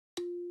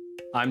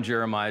I'm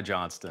Jeremiah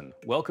Johnston.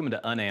 Welcome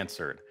to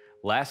Unanswered,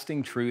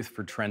 lasting truth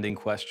for trending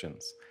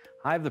questions.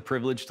 I have the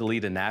privilege to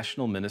lead a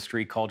national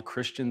ministry called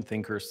Christian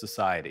Thinkers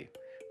Society,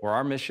 where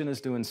our mission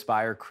is to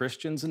inspire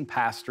Christians and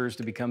pastors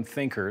to become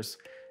thinkers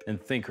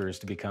and thinkers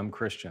to become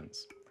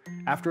Christians.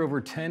 After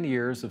over 10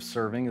 years of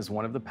serving as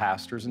one of the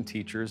pastors and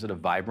teachers at a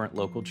vibrant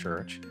local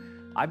church,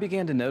 I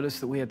began to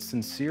notice that we had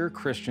sincere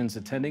Christians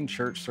attending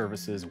church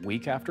services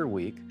week after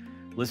week,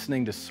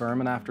 listening to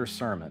sermon after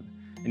sermon,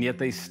 and yet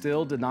they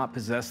still did not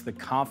possess the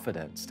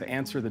confidence to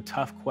answer the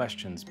tough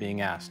questions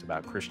being asked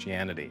about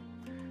Christianity.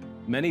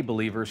 Many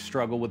believers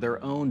struggle with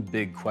their own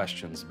big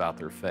questions about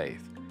their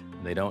faith,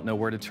 and they don't know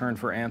where to turn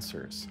for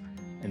answers,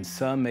 and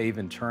some may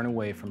even turn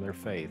away from their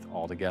faith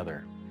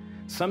altogether.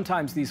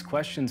 Sometimes these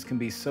questions can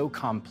be so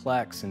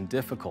complex and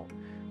difficult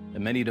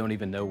that many don't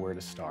even know where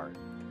to start.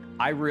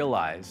 I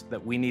realized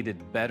that we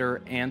needed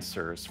better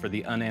answers for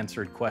the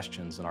unanswered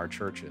questions in our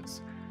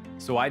churches.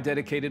 So I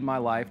dedicated my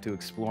life to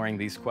exploring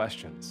these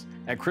questions.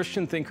 At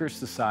Christian Thinkers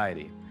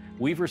Society,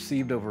 we've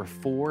received over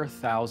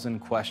 4,000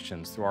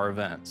 questions through our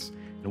events,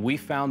 and we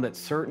found that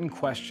certain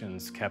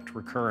questions kept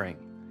recurring.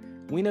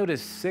 We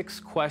noticed 6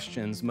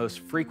 questions most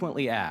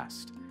frequently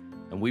asked,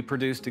 and we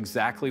produced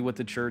exactly what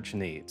the church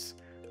needs.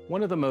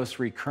 One of the most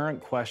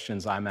recurrent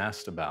questions I'm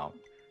asked about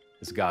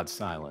is God's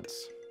silence.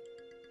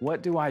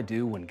 What do I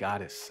do when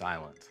God is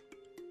silent?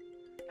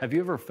 Have you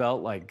ever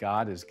felt like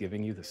God is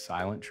giving you the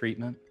silent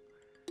treatment?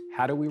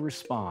 How do we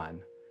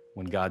respond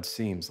when God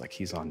seems like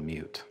He's on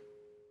mute?